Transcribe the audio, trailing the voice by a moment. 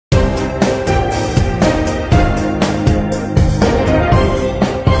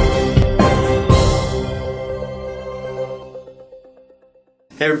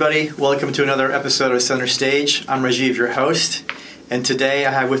Hey everybody, welcome to another episode of Center Stage. I'm Rajiv, your host, and today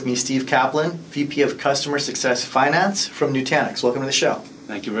I have with me Steve Kaplan, VP of Customer Success Finance from Nutanix. Welcome to the show.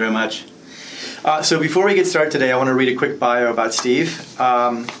 Thank you very much. So before we get started today, I want to read a quick bio about Steve,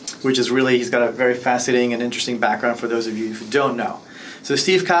 which is really, he's got a very fascinating and interesting background for those of you who don't know. So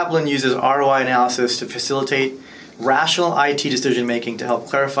Steve Kaplan uses ROI analysis to facilitate rational IT decision making to help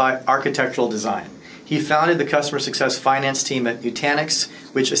clarify architectural design. He founded the Customer Success Finance team at Nutanix,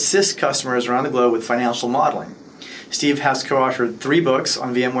 which assists customers around the globe with financial modeling. Steve has co-authored 3 books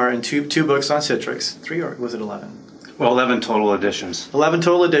on VMware and two books on Citrix. 3 or was it 11? Well, 11 total editions. 11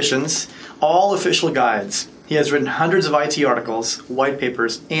 total editions, all official guides. He has written hundreds of IT articles, white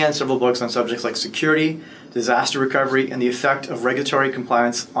papers, and several books on subjects like security, disaster recovery, and the effect of regulatory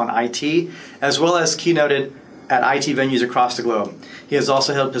compliance on IT, as well as keynoted at IT venues across the globe. He has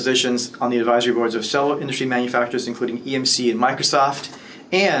also held positions on the advisory boards of several industry manufacturers, including EMC and Microsoft.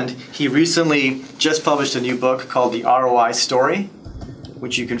 And he recently just published a new book called The ROI Story,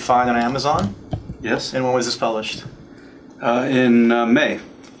 which you can find on Amazon. Yes. And when was this published? In May.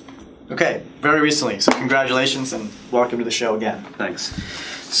 Okay, very recently. So congratulations and welcome to the show again. Thanks.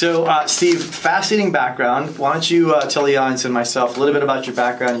 So Steve, fascinating background. Why don't you tell the audience and myself a little bit about your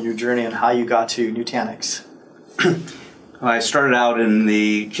background and your journey and how you got to Nutanix? I started out in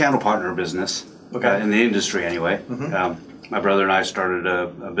the channel partner business, Okay. in the industry anyway. My brother and I started a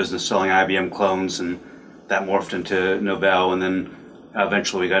business selling IBM clones, and that morphed into Novell, and then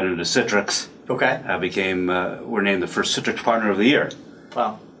eventually we got into Citrix. Okay. We're named the first Citrix Partner of the Year.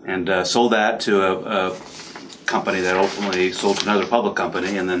 Wow. And sold that to a company that ultimately sold to another public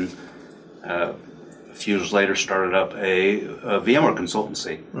company, and then a few years later started up a VMware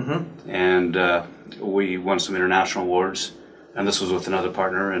consultancy. And we won some international awards, and this was with another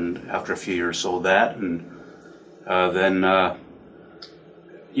partner, and after a few years sold that, and then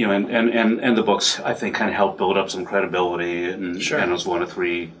and the books I think kind of helped build up some credibility, and, Sure. and I was one of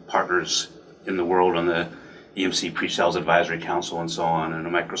 3 partners in the world on the EMC Pre-Sales Advisory Council and so on, and a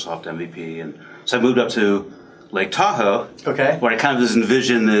Microsoft MVP, and so I moved up to Lake Tahoe, Okay. where I kind of just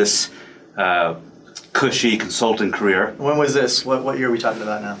envisioned this cushy consulting career. When was this? What year are we talking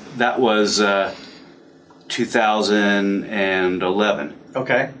about now? That was 2011.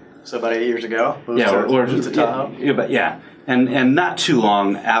 Okay. So about 8 years ago. Moved to Tahoe. And not too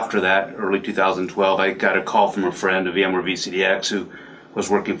long after that, early 2012, I got a call from a friend of VMware VCDX who was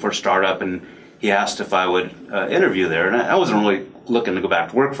working for a startup, and he asked if I would interview there. And I wasn't really looking to go back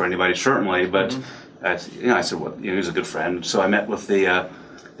to work for anybody, certainly, but I said, well, he's a good friend. So I met with the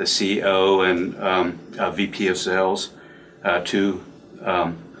CEO and VP of sales, 2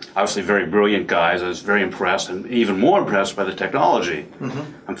 obviously very brilliant guys. I was very impressed, and even more impressed by the technology.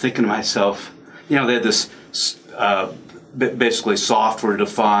 I'm thinking to myself, they had this basically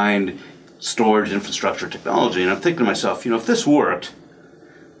software-defined storage infrastructure technology, and I'm thinking to myself, if this worked,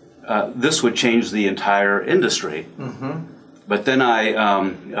 this would change the entire industry. But then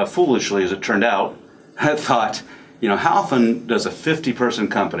I, foolishly as it turned out, I thought, how often does a 50-person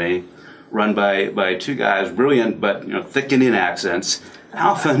company run by 2 guys, brilliant but thick Indian accents,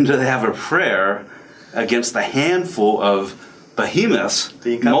 how often do they have a prayer against the handful of behemoths,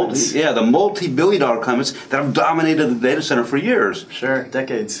 the incumbents? the multi-billion-dollar incumbents that have dominated the data center for years? Sure,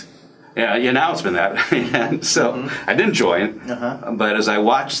 decades. Yeah, now it's been that. And so I didn't join, but as I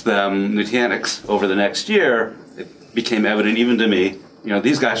watched them, Nutanix, over the next year, it became evident even to me,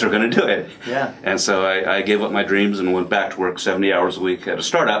 these guys are going to do it. Yeah. And so I gave up my dreams and went back to work 70 hours a week at a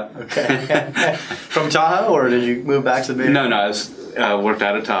startup. Okay. From Tahoe, or did you move back to the Bay Area? No, I worked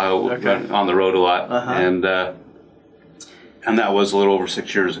out of Tahoe, went on the road a lot, and that was a little over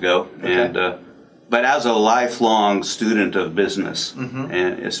 6 years ago. Okay. But as a lifelong student of business,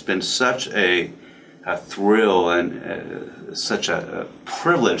 and it's been such a thrill and such a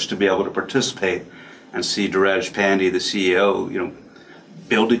privilege to be able to participate and see Dheeraj Pandey, the CEO,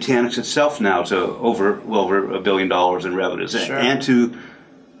 build Nutanix itself now to over $1 billion in revenues, Sure. and to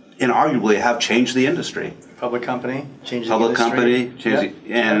inarguably have changed the industry. Public company, changing Public the industry. company,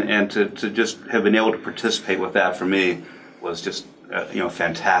 and to just have been able to participate with that for me was just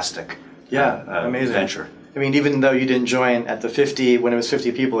fantastic. Amazing Venture. I mean, even though you didn't join at the 50, when it was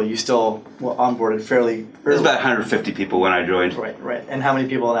 50 people, you still onboarded fairly early. It was about 150 people when I joined. Right. And how many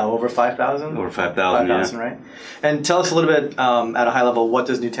people now? Over 5,000? Over 5,000, 5,000, right? And tell us a little bit, at a high level, what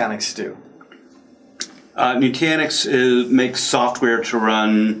does Nutanix do? Nutanix makes software to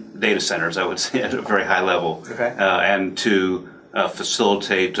run data centers, I would say, at a very high level. Okay. And to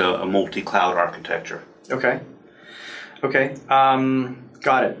facilitate a multi-cloud architecture. Okay.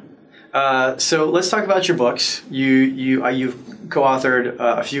 Got it. So let's talk about your books. You've co-authored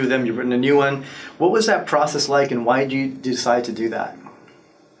a few of them. You've written a new one. What was that process like, and why did you decide to do that?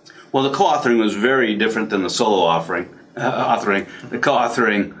 Well, the co-authoring was very different than the solo authoring. The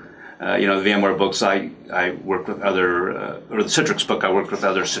co-authoring, the VMware books, I worked with other, or the Citrix book, I worked with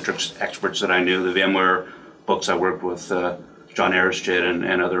other Citrix experts that I knew. The VMware books, I worked with John Erstad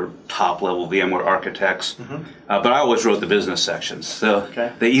and other top-level VMware architects. But I always wrote the business sections, so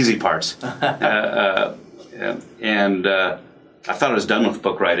the easy parts. And I thought I was done with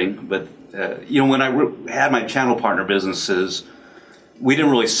book writing, but when I had my channel partner businesses, we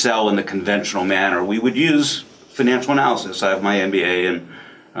didn't really sell in the conventional manner. We would use financial analysis. I have my MBA,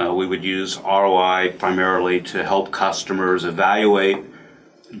 and we would use ROI primarily to help customers evaluate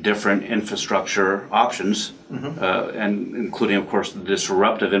different infrastructure options, and including, of course, the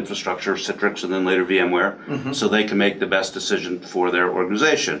disruptive infrastructure, Citrix, and then later VMware, so they can make the best decision for their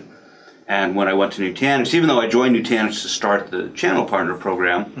organization. And when I went to Nutanix, even though I joined Nutanix to start the channel partner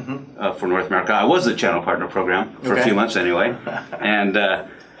program for North America, I was the channel partner program for a few months anyway, and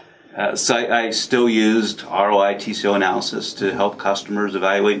so I still used ROI TCO analysis to help customers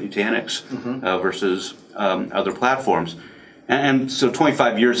evaluate Nutanix versus other platforms. And so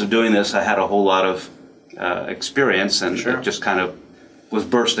 25 years of doing this, I had a whole lot of experience, and it just kind of was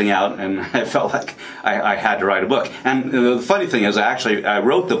bursting out, and I felt like I had to write a book. And the funny thing is, I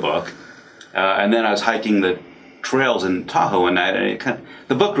wrote the book, and then I was hiking the trails in Tahoe one night, and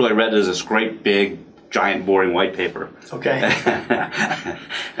the book really read as this great, big, giant, boring white paper. Okay.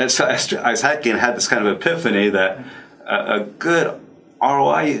 And so I was hiking and had this kind of epiphany that a good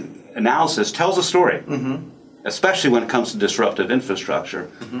ROI analysis tells a story. Especially when it comes to disruptive infrastructure.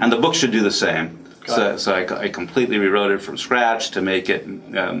 And the book should do the same. So I completely rewrote it from scratch to make it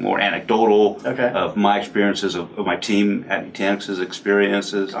more anecdotal of my experiences, of my team at Nutanix's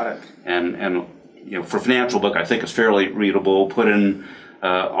experiences. And for financial book, I think it's fairly readable. Put in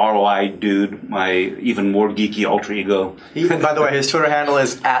ROI Dude, my even more geeky alter ego. By the way, his Twitter handle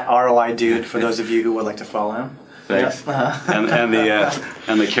is @ROI Dude, for those of you who would like to follow him. Thanks.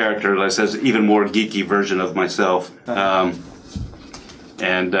 And the character that says even more geeky version of myself,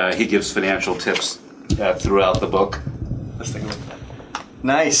 and he gives financial tips throughout the book. Let's take a look at that.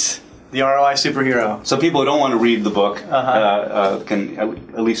 Nice, the ROI superhero. So people who don't want to read the book can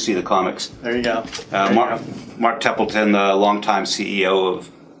at least see the comics. There you go. Mark Templeton, the longtime CEO of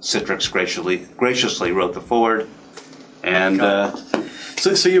Citrix, graciously wrote the foreword, and.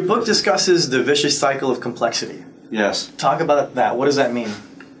 So your book discusses the vicious cycle of complexity. Yes. Talk about that. What does that mean?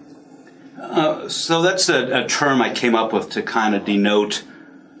 So that's a term I came up with to kind of denote,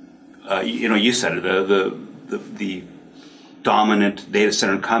 you said it, the dominant data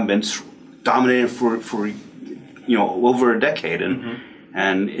center incumbents dominated for over a decade, and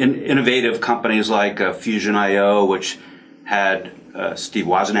innovative companies like Fusion.io, which had Steve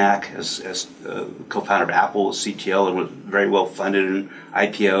Wozniak as co-founder of Apple, as CTO, and was very well funded and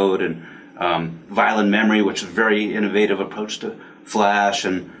IPO'd, and Violent Memory, which is a very innovative approach to Flash,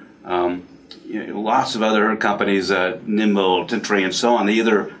 and lots of other companies, Nimble, Tintry, and so on. They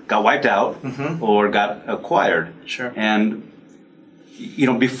either got wiped out or got acquired. Sure. And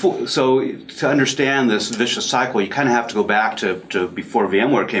so to understand this vicious cycle, you kind of have to go back to before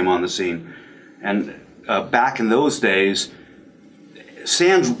VMware came on the scene, and back in those days,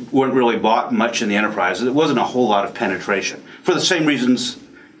 SANs weren't really bought much in the enterprise. There wasn't a whole lot of penetration for the same reasons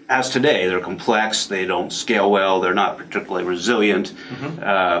as today. They're complex, they don't scale well, they're not particularly resilient,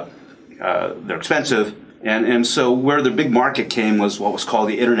 they're expensive, and so where the big market came was what was called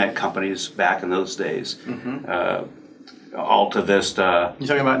the internet companies back in those days. Alta Vista. You're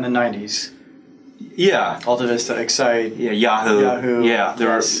talking about in the 90s? Yeah. Alta Vista, Excite. Yeah, Yahoo. Yeah,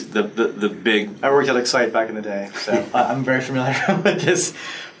 there are the big... I worked at Excite back in the day, so I'm very familiar with this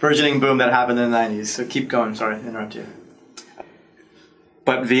burgeoning boom that happened in the 90s. So keep going, sorry to interrupt you.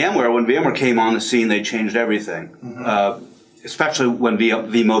 But VMware, when VMware came on the scene, they changed everything. Especially when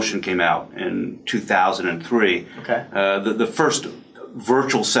vMotion came out in 2003. Okay. The first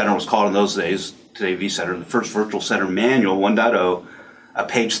virtual center was called in those days, today vCenter, the first virtual center manual, 1.0,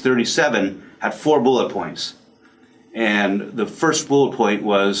 page 37, had 4 bullet points. And the first bullet point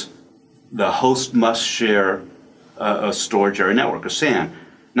was the host must share a storage area network, a SAN.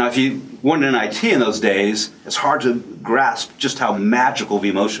 Now, if you weren't in IT in those days, it's hard to grasp just how magical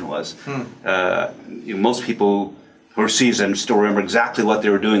vMotion was. Most people who are seasoned still remember exactly what they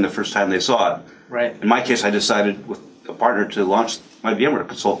were doing the first time they saw it. Right. In my case, I decided with a partner to launch my VMware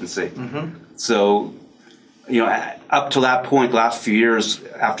consultancy. So, up to that point, last few years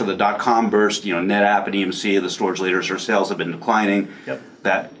after the dot-com burst, NetApp and EMC, the storage leaders, their sales have been declining. Yep.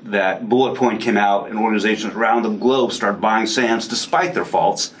 That bullet point came out, and organizations around the globe started buying SANs despite their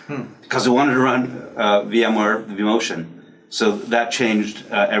faults because they wanted to run VMware vMotion. So that changed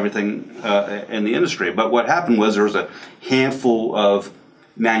everything in the industry. But what happened was there was a handful of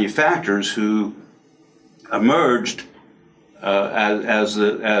manufacturers who emerged as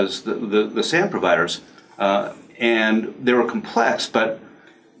the SAN providers. And they were complex, but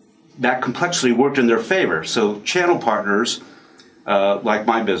that complexity worked in their favor. So channel partners, like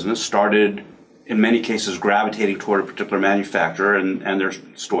my business, started in many cases gravitating toward a particular manufacturer and their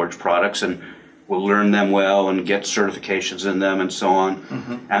storage products, and will learn them well and get certifications in them and so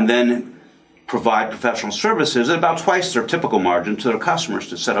on, and then provide professional services at about twice their typical margin to their customers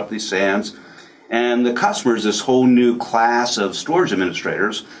to set up these SANs. And the customers, this whole new class of storage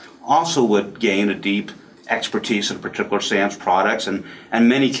administrators, also would gain a deep expertise in particular SANs products, and in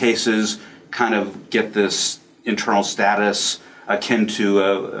many cases kind of get this internal status akin to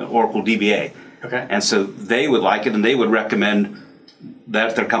Oracle DBA. Okay. And so they would like it, and they would recommend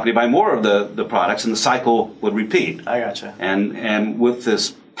that their company buy more of the products, and the cycle would repeat. I gotcha. And with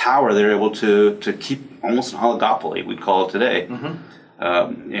this power, they're able to keep almost an oligopoly, we'd call it today.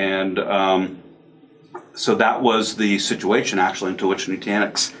 So that was the situation actually into which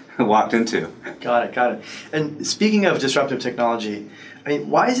Nutanix walked into. Got it. And speaking of disruptive technology, I mean,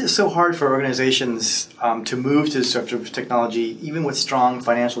 why is it so hard for organizations to move to disruptive technology, even with strong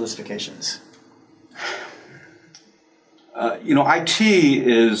financial justifications? IT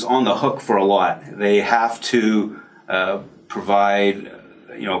is on the hook for a lot. They have to provide,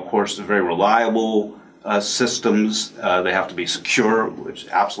 of course, very reliable systems. They have to be secure, which is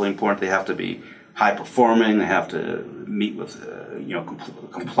absolutely important. They have to be high performing. They have to meet with,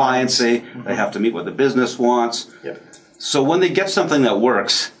 compliancy. They have to meet what the business wants. Yep. So when they get something that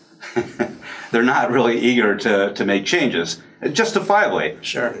works, they're not really eager to make changes, justifiably.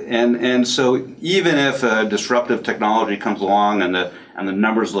 Sure. And so even if a disruptive technology comes along and the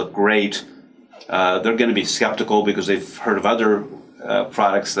numbers look great, they're going to be skeptical because they've heard of other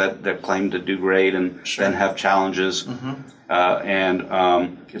products that claim to do great and then have challenges. And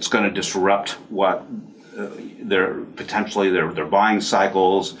it's going to disrupt what their buying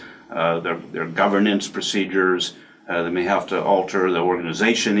cycles, their governance procedures. They may have to alter the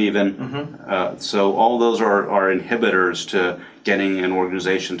organization even. So all those are inhibitors to getting an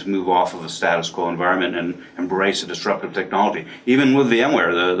organization to move off of a status quo environment and embrace a disruptive technology. Even with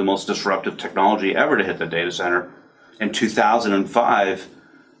VMware, the most disruptive technology ever to hit the data center, in 2005,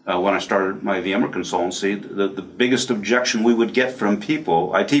 when I started my VMware consultancy, the biggest objection we would get from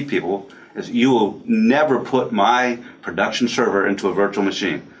IT people, is you will never put my production server into a virtual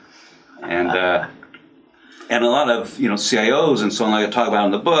machine. And a lot of CIOs and so on, like I talk about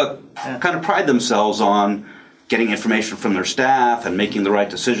in the book, kind of pride themselves on getting information from their staff and making the right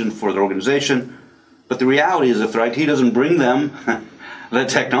decision for their organization. But the reality is, if their IT doesn't bring them the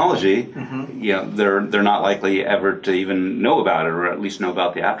technology, they're not likely ever to even know about it, or at least know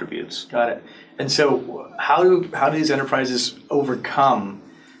about the attributes. Got it. And so, how do these enterprises overcome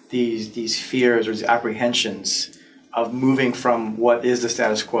these fears or these apprehensions of moving from what is the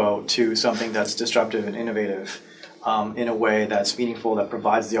status quo to something that's disruptive and innovative in a way that's meaningful, that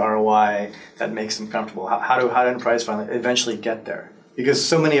provides the ROI, that makes them comfortable? How do enterprises finally eventually get there? Because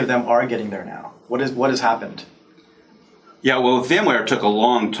so many of them are getting there now. What has happened? Yeah, well, with VMware, it took a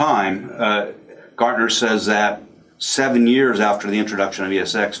long time. Gartner says that 7 years after the introduction of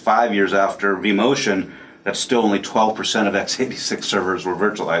ESX, 5 years after vMotion, that still only 12% of x86 servers were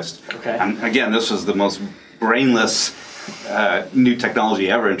virtualized. Okay. And again, this was the most brainless new technology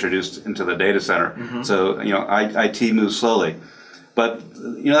ever introduced into the data center. So IT moves slowly, but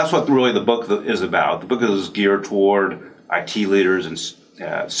that's what really the book is about. The book is geared toward IT leaders and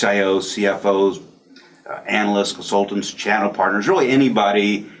CIOs, CFOs, analysts, consultants, channel partners, really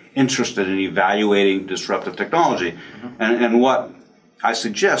anybody interested in evaluating disruptive technology. And what I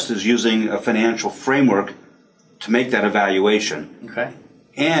suggest is using a financial framework to make that evaluation. Okay.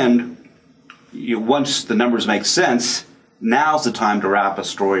 And once the numbers make sense, now's the time to wrap a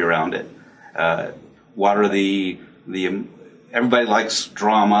story around it. What are everybody likes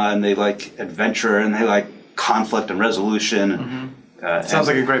drama, and they like adventure, and they like conflict and resolution. Sounds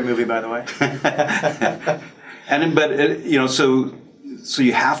like a great movie, by the way. So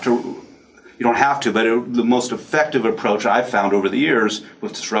you have to. You don't have to, but the most effective approach I've found over the years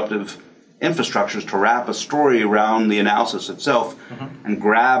with disruptive infrastructure is to wrap a story around the analysis itself and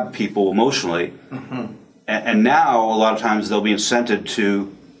grab people emotionally. And now, a lot of times, they'll be incented to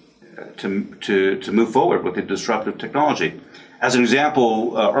to move forward with the disruptive technology. As an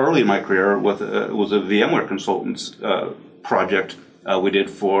example, early in my career, was a VMware consultants project we did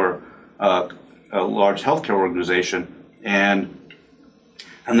for a large healthcare organization, and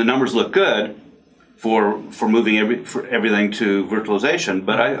the numbers look good for moving everything to virtualization.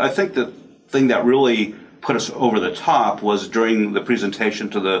 But I think the thing that really put us over the top was during the presentation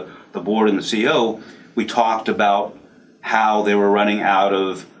to the board and the CEO, we talked about how they were running out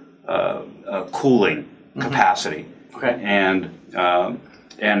of cooling capacity. Okay.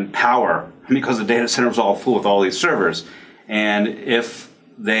 And power, because the data center was all full with all these servers. And if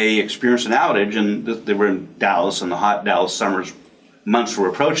they experienced an outage, and they were in Dallas, and the hot Dallas months were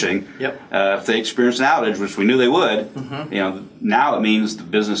approaching. Yep. If they experienced an outage, which we knew they would, now it means the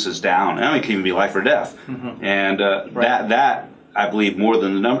business is down. And it can even be life or death. And that I believe more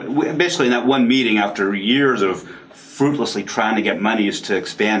than the number. Basically, in that one meeting, after years of fruitlessly trying to get monies to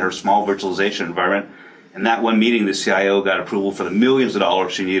expand her small virtualization environment, in that one meeting, the CIO got approval for the millions of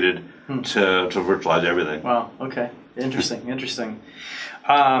dollars she needed to virtualize everything. Wow. Okay. Interesting. Interesting.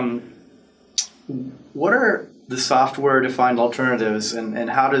 What are the software-defined alternatives, and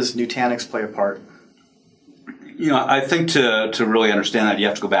how does Nutanix play a part? I think to really understand that, you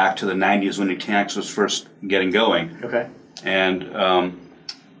have to go back to the 90s when Nutanix was first getting going. Okay. And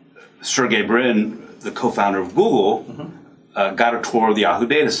Sergey Brin, the co-founder of Google, got a tour of the Yahoo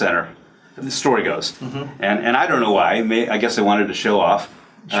data center. The story goes, and I don't know why. I guess they wanted to show off.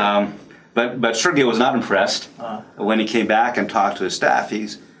 Sure. But Sergey was not impressed when he came back and talked to his staff.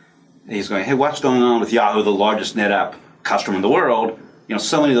 He's going, hey, what's going on with Yahoo, the largest NetApp customer in the world?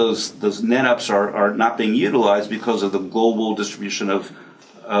 So many of those NetApps are not being utilized because of the global distribution of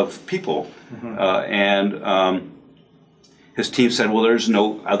people. And his team said, well, there's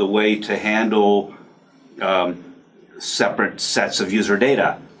no other way to handle separate sets of user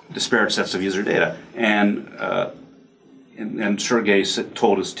data, disparate sets of user data. And Sergey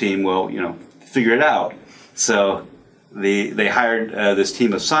told his team, well, figure it out. So they hired this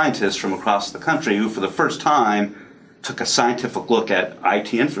team of scientists from across the country who, for the first time, took a scientific look at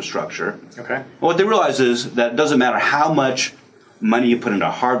IT infrastructure. Okay. And what they realized is that it doesn't matter how much money you put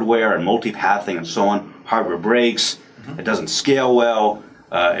into hardware and multipathing and so on, hardware breaks, it doesn't scale well,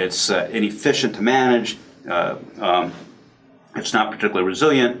 it's inefficient to manage, it's not particularly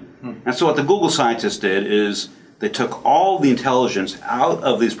resilient. And so what the Google scientists did is they took all the intelligence out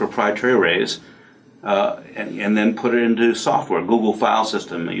of these proprietary arrays and then put it into software, Google file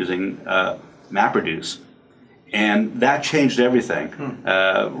system using MapReduce. And that changed everything.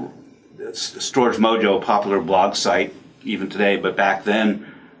 Storage Mojo, a popular blog site even today, but back then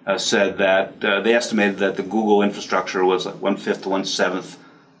said that they estimated that the Google infrastructure was like 1/5 to 1/7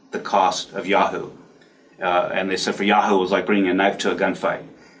 the cost of Yahoo. And they said for Yahoo it was like bringing a knife to a gunfight.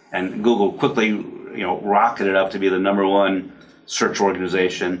 And Google quickly rocketed up to be the #1 search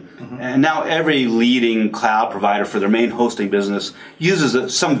organization. And now every leading cloud provider for their main hosting business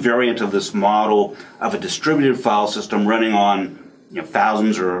uses some variant of this model of a distributed file system running on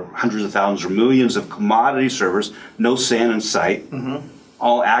thousands or hundreds of thousands or millions of commodity servers, no SAN in sight,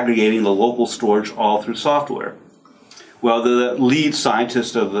 all aggregating the local storage all through software. Well, the lead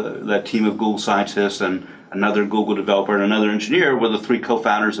scientist of that team of Google scientists and another Google developer and another engineer were the 3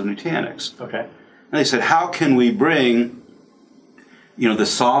 co-founders of Nutanix. Okay. And they said, how can we bring the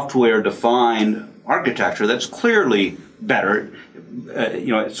software-defined architecture that's clearly better,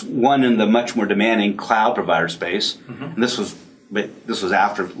 it's one in the much more demanding cloud provider space, and this was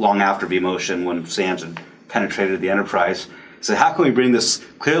long after vMotion, when SANs had penetrated the enterprise. So how can we bring this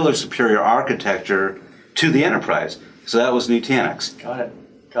clearly superior architecture to the enterprise? So that was Nutanix. Got it.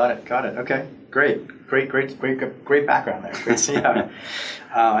 Okay, great background there. Great. Yeah.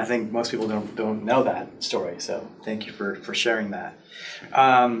 I think most people don't know that story, so thank you for sharing that.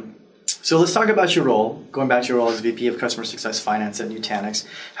 So let's talk about your role. Going back to your role as VP of Customer Success Finance at Nutanix,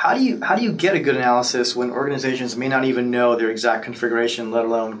 how do you get a good analysis when organizations may not even know their exact configuration, let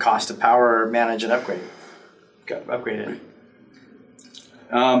alone cost of power, manage and upgrade it?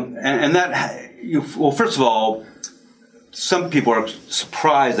 Well, first of all, some people are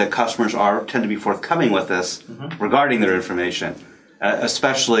surprised that customers tend to be forthcoming with us regarding their information.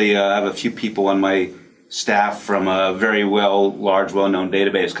 Especially, I have a few people on my staff from a very large, well-known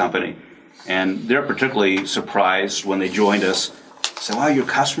database company, and they're particularly surprised when they joined us. Say, wow, your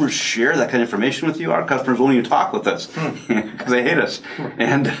customers share that kind of information with you? Our customers won't even talk with us because they hate us.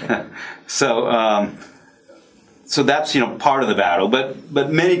 And so that's part of the battle.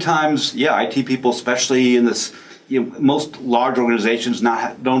 But many times, IT people, especially in this. Most large organizations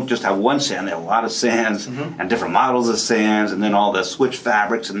don't just have one SAN; they have a lot of SANs and different models of SANs, and then all the switch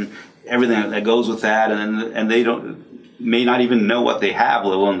fabrics and everything that goes with that, and they may not even know what they have,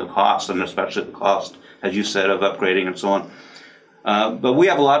 let alone the cost, and especially the cost, as you said, of upgrading and so on. But we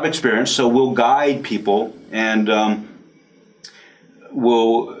have a lot of experience, so we'll guide people, and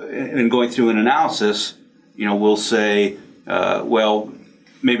in going through an analysis, we'll say, well,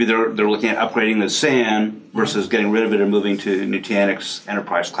 maybe they're looking at upgrading the SAN versus getting rid of it and moving to Nutanix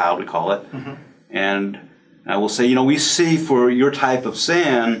Enterprise Cloud, we call it. And we'll say, we see for your type of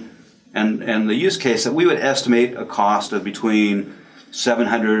SAN and the use case that we would estimate a cost of between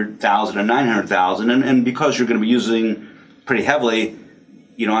 $700,000 and $900,000, and because you're going to be using pretty heavily,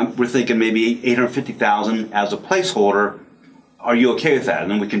 we're thinking maybe $850,000 as a placeholder. Are you okay with that? And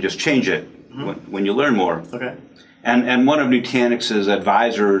then we can just change it when you learn more. Okay. And one of Nutanix's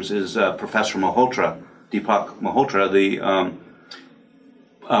advisors is Professor Malhotra, Deepak Malhotra,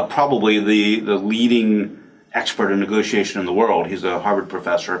 probably the leading expert in negotiation in the world. He's a Harvard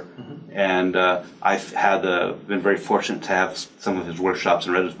professor, and I've been very fortunate to have some of his workshops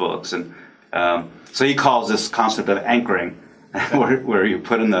and read his books. And so he calls this concept of anchoring, where you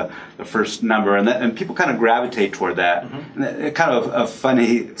put in the first number, and people kind of gravitate toward that. And it kind of a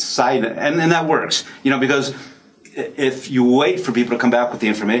funny side, and that works, because if you wait for people to come back with the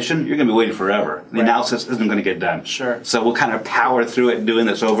information, you're going to be waiting forever. The analysis isn't going to get done. Sure. So we'll kind of power through it, doing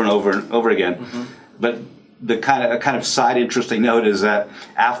this over and over and over again. But the kind of side interesting note is that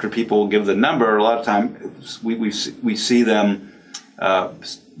after people give the number, a lot of times we see them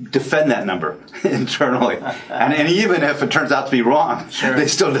defend that number internally, and even if it turns out to be wrong, they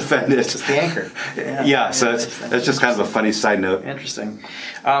still defend it. It's just the anchor. So it's just kind of a funny side note. Interesting.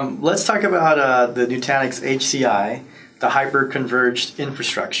 Let's talk about the Nutanix HCI, the hyper-converged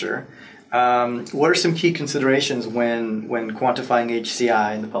infrastructure. What are some key considerations when quantifying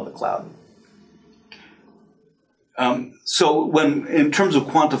HCI in the public cloud? So in terms of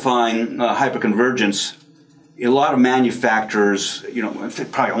quantifying hyperconvergence, a lot of manufacturers,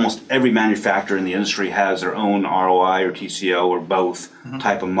 probably almost every manufacturer in the industry has their own ROI or TCO or both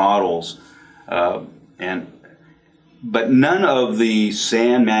type of models. But none of the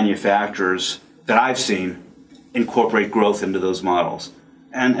SAN manufacturers that I've seen incorporate growth into those models.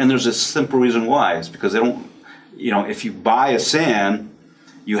 And there's a simple reason why. It's because they don't, if you buy a SAN,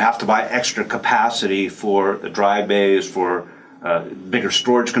 you have to buy extra capacity for the drive bays, for bigger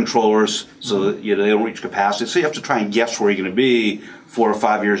storage controllers, so that they don't reach capacity. So you have to try and guess where you're going to be 4 or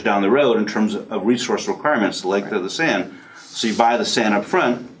 5 years down the road in terms of resource requirements, the length of the SAN. So you buy the SAN up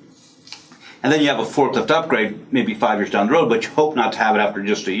front, and then you have a forklift upgrade maybe 5 years down the road, but you hope not to have it after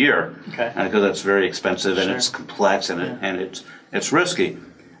just a year, because that's very expensive and it's complex and it's risky.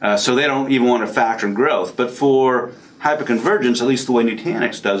 So they don't even want to factor in growth. But for hyperconvergence, at least the way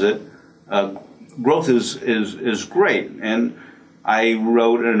Nutanix does it, growth is great. And I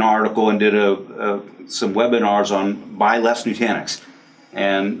wrote an article and did some webinars on buy less Nutanix,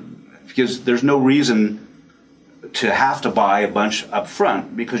 and because there's no reason to have to buy a bunch up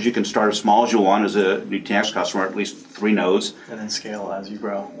front, because you can start as small as you want as a Nutanix customer, at least 3 nodes, and then scale as you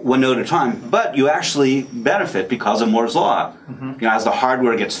grow, 1 node at a time. But you actually benefit because of Moore's law. As the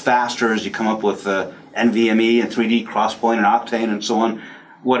hardware gets faster, as you come up with NVMe and 3D Crosspoint and Octane and so on,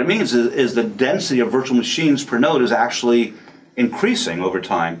 what it means is the density of virtual machines per node is actually increasing over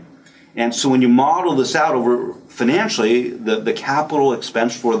time. And so when you model this out over financially, the capital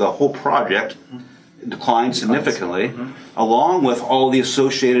expense for the whole project declines significantly, along with all the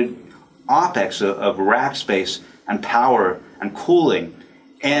associated OpEx of rack space and power and cooling.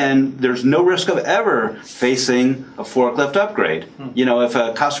 And there's no risk of ever facing a forklift upgrade. If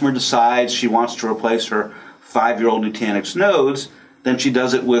a customer decides she wants to replace her 5-year-old Nutanix nodes, then she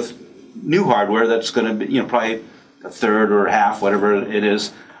does it with new hardware that's going to be, probably a third or half, whatever it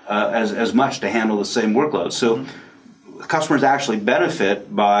is, as much to handle the same workload. So customers actually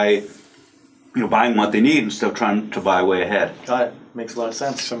benefit by, buying what they need instead of trying to buy way ahead. Got it. Makes a lot of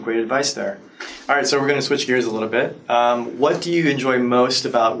sense. Some great advice there. All right, so we're going to switch gears a little bit. What do you enjoy most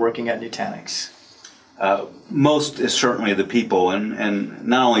about working at Nutanix? Most is certainly the people, and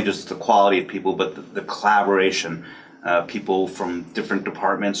not only just the quality of people, but the collaboration. People from different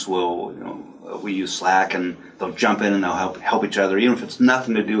departments we use Slack, and they'll jump in and they'll help each other, even if it's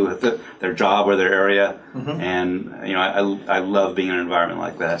nothing to do with their job or their area. And I love being in an environment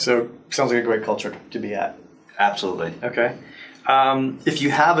like that. So sounds like a great culture to be at. Absolutely. Okay. If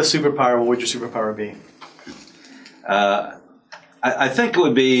you have a superpower, what would your superpower be? I think it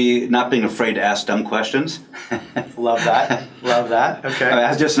would be not being afraid to ask dumb questions. Love that. Love that. Okay.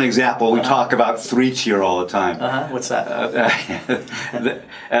 As just an example, we talk about 3-tier all the time. What's that?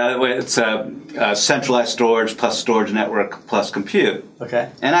 It's centralized storage plus storage network plus compute. Okay.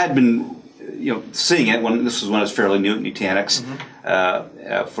 And I'd been, seeing it when this was when I was fairly new at Nutanix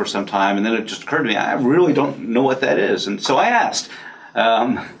for some time, and then it just occurred to me, I really don't know what that is, and so I asked.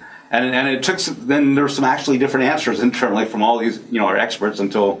 And it took then there were some actually different answers internally from all these our experts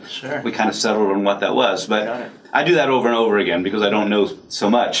until we kind of settled on what that was. But I do that over and over again because I don't know so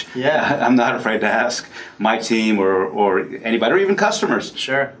much. Yeah, I'm not afraid to ask my team or anybody or even customers.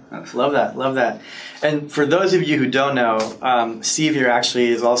 Sure, love that, love that. And for those of you who don't know, Steve here actually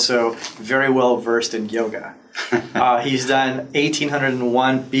is also very well versed in yoga. He's done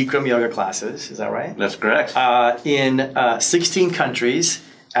 1,801 Bikram yoga classes. Is that right? That's correct. In 16 countries.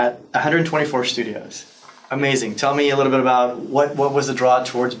 At 124 studios. Amazing. Tell me a little bit about what was the draw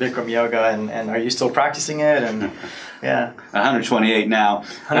towards Bikram yoga, and are you still practicing it? And 128 now.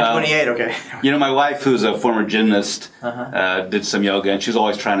 128, okay. My wife, who's a former gymnast, did some yoga, and she's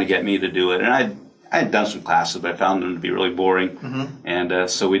always trying to get me to do it. And I had done some classes, but I found them to be really boring. And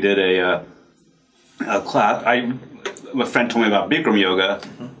so we did a class. My friend told me about Bikram yoga,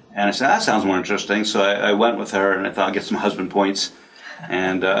 and I said, that sounds more interesting. So I went with her, and I thought I'd get some husband points.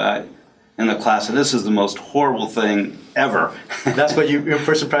 And in the class, and this is the most horrible thing ever. That's what your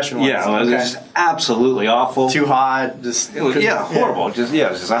first impression was? Yeah, it was just absolutely awful. Too hot, horrible. Just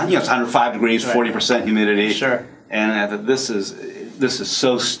it's 105 degrees, 40% humidity. Sure. And I thought, this is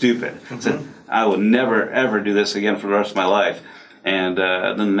so stupid. So I will never ever do this again for the rest of my life. And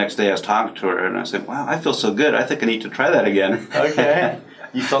then the next day I was talking to her, and I said, wow, I feel so good. I think I need to try that again. Okay.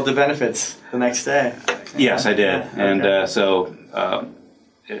 You felt the benefits the next day. Yes, I did. And so,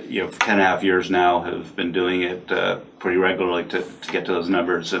 for 10.5 years now, have been doing it pretty regularly to get to those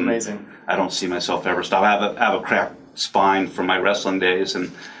numbers. And amazing. I don't see myself ever stop. I have a cracked spine from my wrestling days,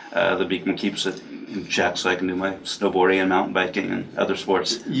 and the Beacon keeps it in check so I can do my snowboarding and mountain biking and other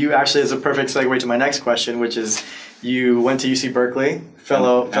sports. You actually is a perfect segue to my next question, which is you went to UC Berkeley,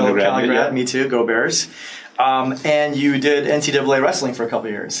 fellow Cal, me too, go Bears. And you did NCAA wrestling for a couple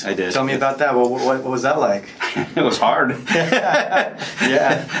of years. I did. Tell me about that. What was that like? It was hard. Yeah.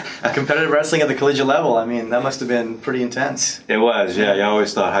 Competitive wrestling at the collegiate level. I mean, that must have been pretty intense. It was, yeah. I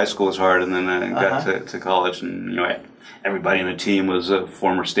always thought high school was hard, and then I got to college, and everybody in the team was a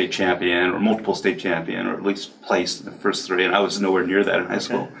former state champion or multiple state champion, or at least placed in the first 3, and I was nowhere near that in high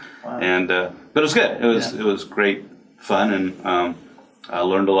school. Wow. And but it was good. It was great fun, and I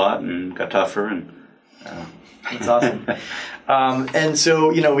learned a lot and got tougher and. That's awesome. And so,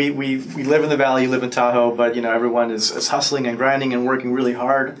 we live in the Valley, you live in Tahoe, but, everyone is hustling and grinding and working really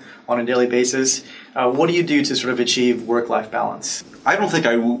hard on a daily basis. What do you do to sort of achieve work-life balance? I don't think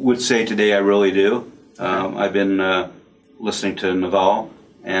I would say today I really do. I've been listening to Naval,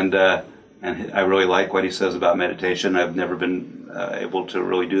 and I really like what he says about meditation. I've never been able to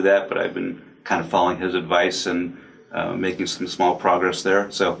really do that, but I've been kind of following his advice and making some small progress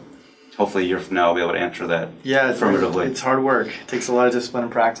there. So hopefully a year from now I'll be able to answer that affirmatively. It's hard work. It takes a lot of discipline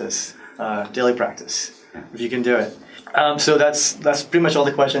and practice, daily practice, if you can do it. So that's pretty much all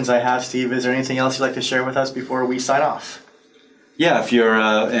the questions I have, Steve. Is there anything else you'd like to share with us before we sign off? Yeah, if you're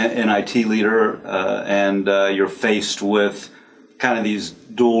an IT leader and you're faced with kind of these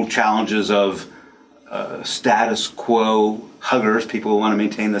dual challenges of status quo huggers, people who want to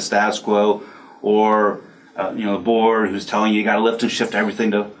maintain the status quo, or the board who's telling you got to lift and shift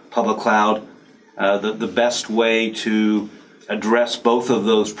everything to public cloud. The best way to address both of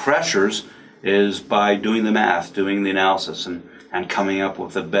those pressures is by doing the math, doing the analysis, and coming up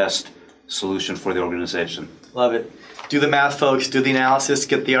with the best solution for the organization. Love it. Do the math, folks. Do the analysis.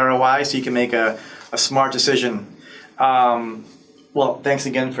 Get the ROI so you can make a smart decision. Well, thanks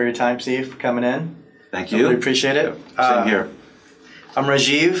again for your time, Steve, for coming in. Thank you. I really appreciate it. Same here. I'm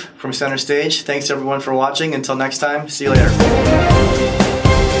Rajiv from Center Stage. Thanks everyone for watching. Until next time, see you later.